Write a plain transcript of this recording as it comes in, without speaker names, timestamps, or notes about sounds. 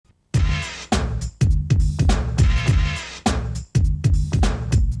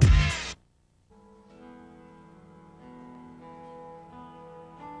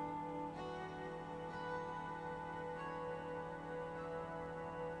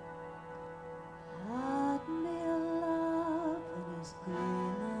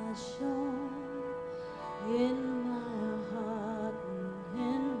gleam has shone in my heart and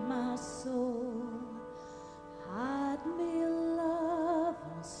in my soul. Hide me love,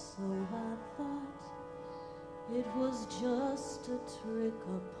 and so I thought it was just a trick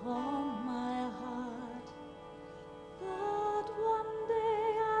upon my heart. Thought one day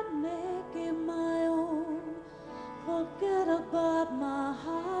I'd make it my own, forget about my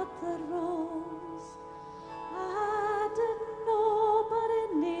heart that roams. I didn't know, but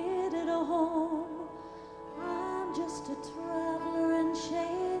it needed a home. I'm just a traveler and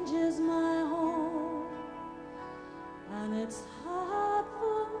change is my home. And it's hard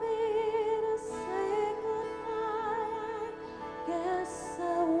for me to say goodbye. I guess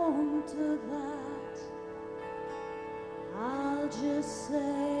I won't do that. I'll just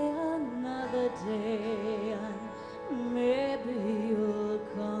say another day and maybe you'll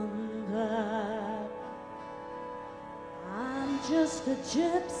come back. I'm just a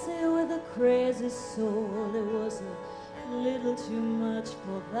gypsy with a crazy soul. It was a little too much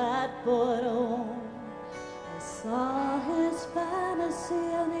for that boy to own. I saw his fantasy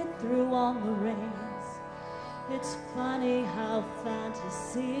and he threw on the reins. It's funny how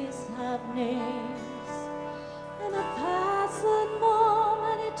fantasies have names. In a passing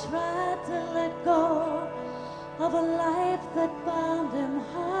moment he tried to let go of a life that bound him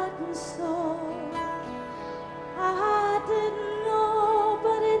heart and soul. I didn't know,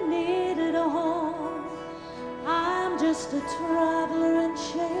 but it needed a home. I'm just a traveler and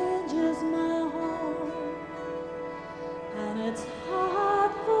change is my home. And it's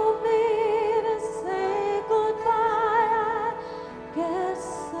hard for me to say goodbye. I guess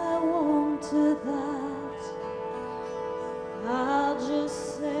I won't do that. I'll just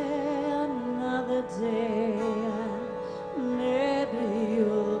say another day and maybe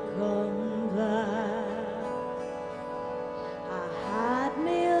you'll come back. I had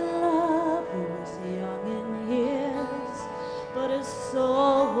me a love who was young in years, but his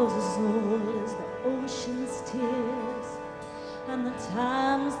soul was as old as the ocean's tears. And the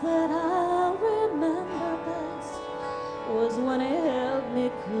times that I remember best was when he held me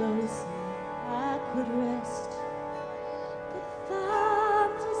close and I could rest. The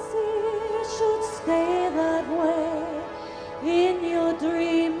fantasy should stay that way in your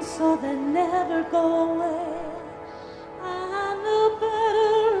dreams so they never go away. I knew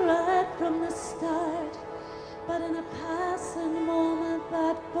better right from the start, but in a passing moment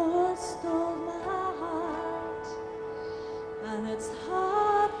that boy stole my heart. And it's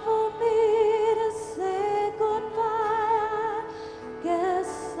hard for me to say goodbye. I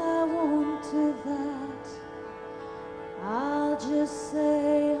guess I won't do that. I'll just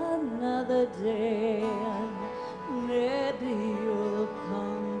say another day and maybe you'll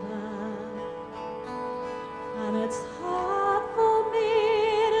come back. And it's hard for me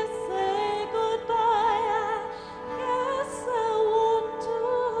to say goodbye. I guess I won't do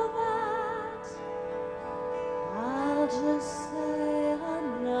that. I'll just say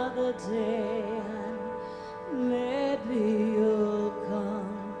another day and maybe you'll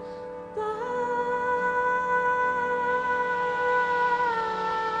come back.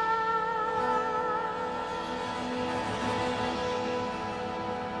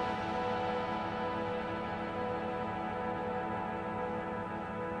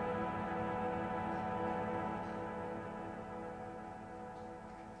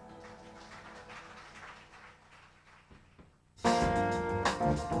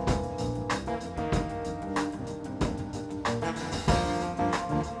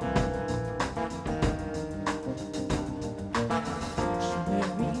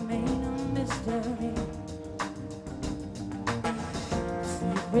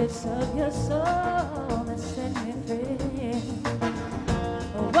 Secrets of your soul that set me free.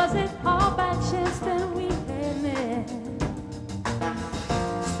 Or was it all by chance that we had met?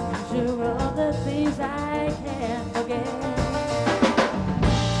 Stranger of the things I can't forget.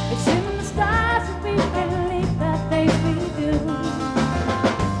 It's in the stars that we believe that things we do.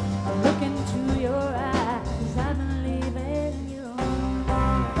 I look into your eyes, I believe in you.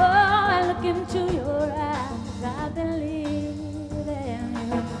 Oh, I look into your eyes, I believe.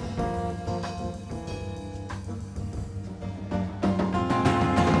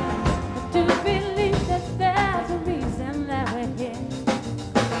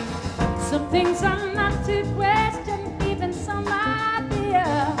 Some things are not to question, even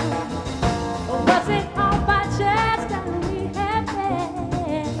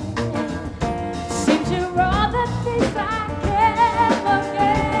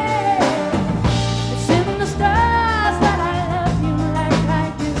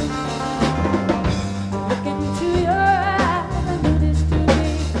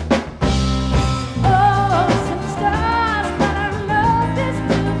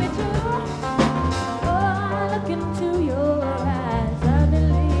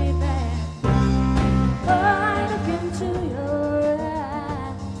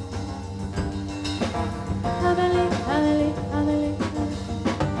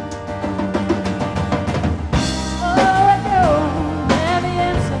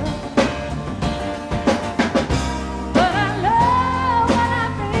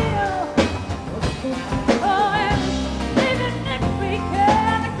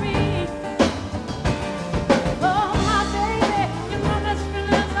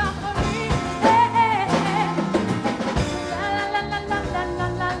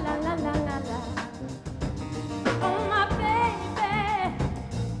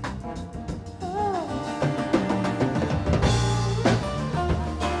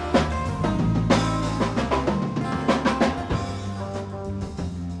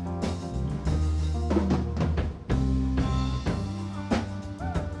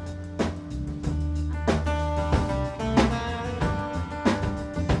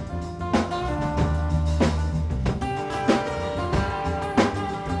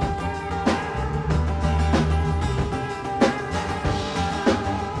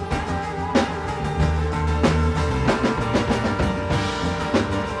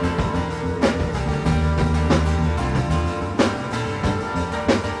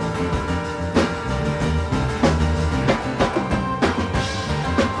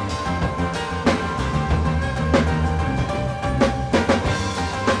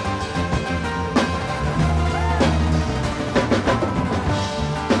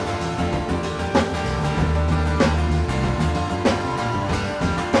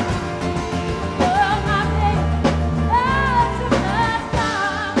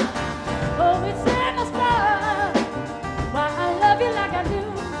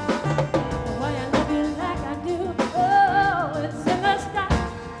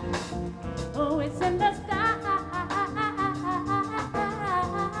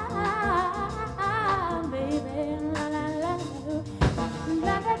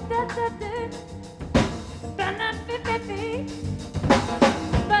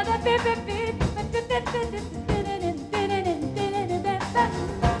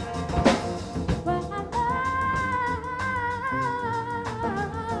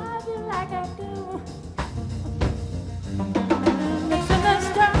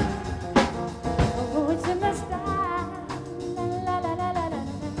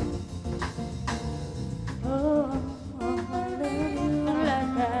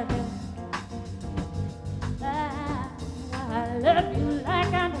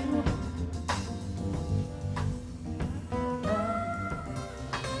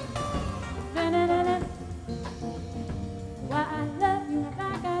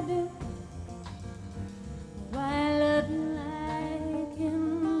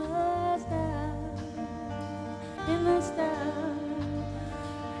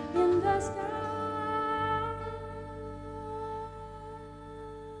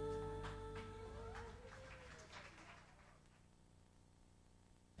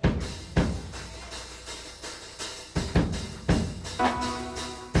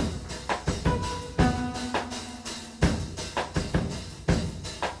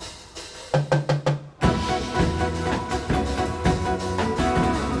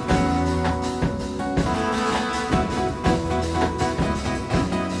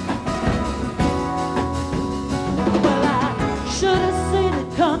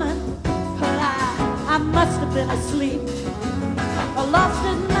I've been asleep, or lost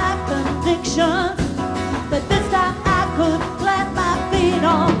in my convictions. But this time I could plant my feet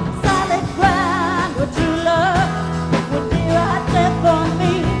on solid ground with true love would be right there for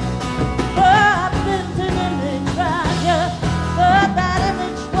me. Oh, I've been to an image round here, but that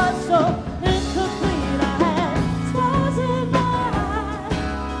image was so incomplete. I had stars in my eyes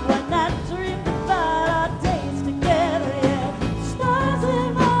when I dreamed about our days together. Yeah, stars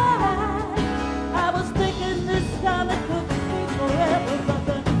in my eyes. I was thinking this time it could be forever, but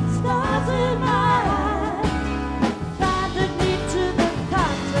the stars in my eyes blinded me to the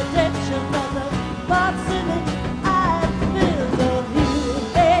contradiction of the false image I had built of you.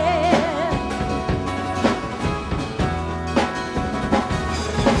 Yeah.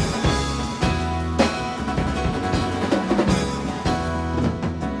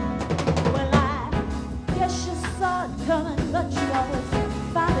 Well, I guess you saw it coming, but you always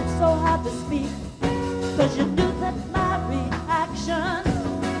found it so hard to speak, 'cause you knew that my reaction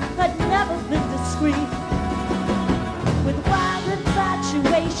had never been discreet. With wild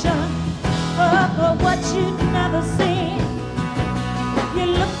infatuation for what you'd never seen, you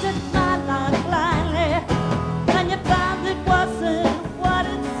looked at my life blindly, and you found it wasn't what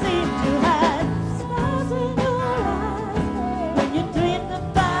it seemed. You had stars in your eyes when you dreamed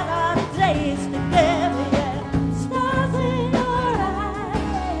about our days together. Yeah, stars in your eyes.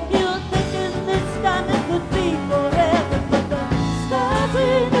 You were thinking this time it could be forever, but the stars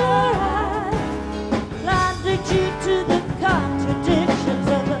in your eyes blinded you to the contradictions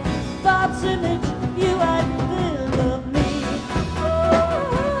of the false image you had built of me.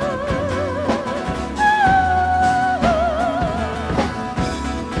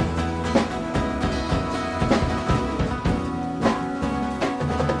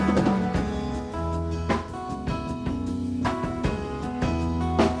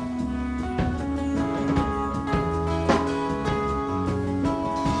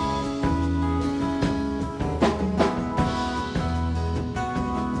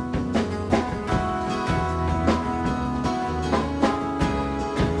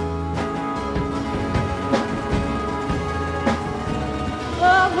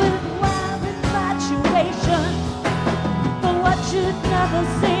 Oh, with wild infatuation for what you'd never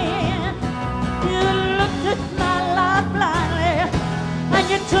seen, you looked at my life blindly, and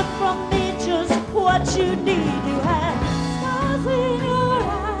you took from me just what you need. You had stars in your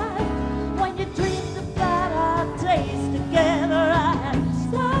eyes when you dreamed about our days together. I had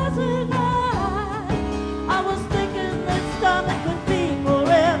stars in my eyes. I was thinking this time it could be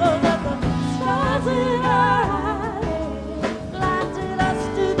forever, but the stars in our eyes blinded us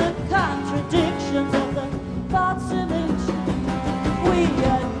to the contradictions of the false image we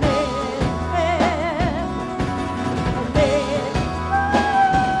had made.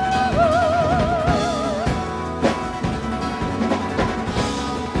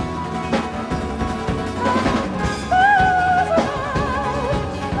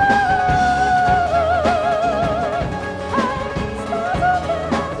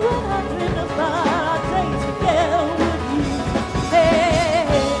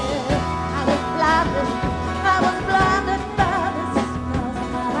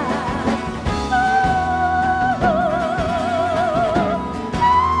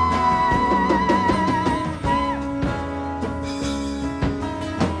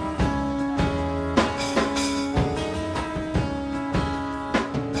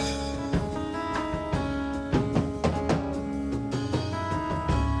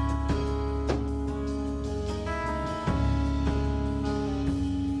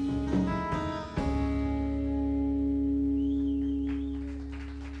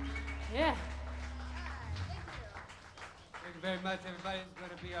 Yeah. Thank you very much, everybody. It's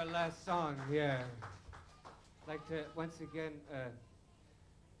going to be our last song here. I'd like to once again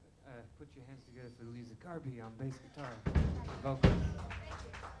put your hands together for Liza Carbe on bass guitar and vocals.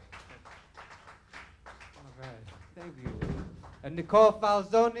 All right, thank you. And Nicole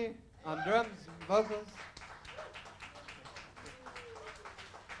Falzone on drums and vocals.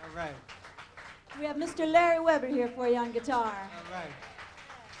 All right, We have Mr. Larry Weber here for you on guitar. all right.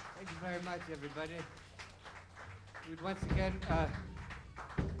 Thank you very much, everybody. We'd once again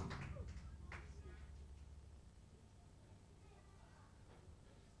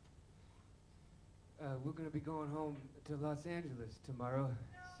we're going to be going home to Los Angeles tomorrow,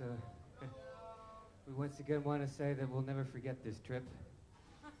 so we once again want to say that we'll never forget this trip.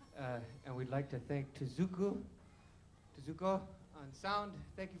 And we'd like to thank Tezuko on sound.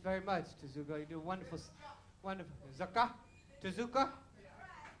 Thank you very much, Tezuko. You do wonderful, wonderful. Tezuka?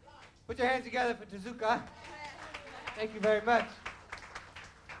 Put your hands together for Tezuka. Thank you very much.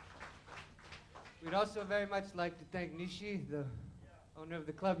 We'd also very much like to thank Nishi, the owner of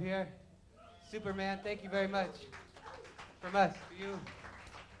the club here. Superman, thank you very much. From us, to you.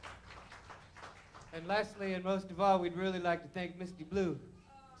 And lastly, and most of all, we'd really like to thank Misty Blue.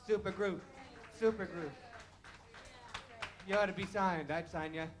 Super group. Super group. You ought to be signed. I'd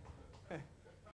sign you.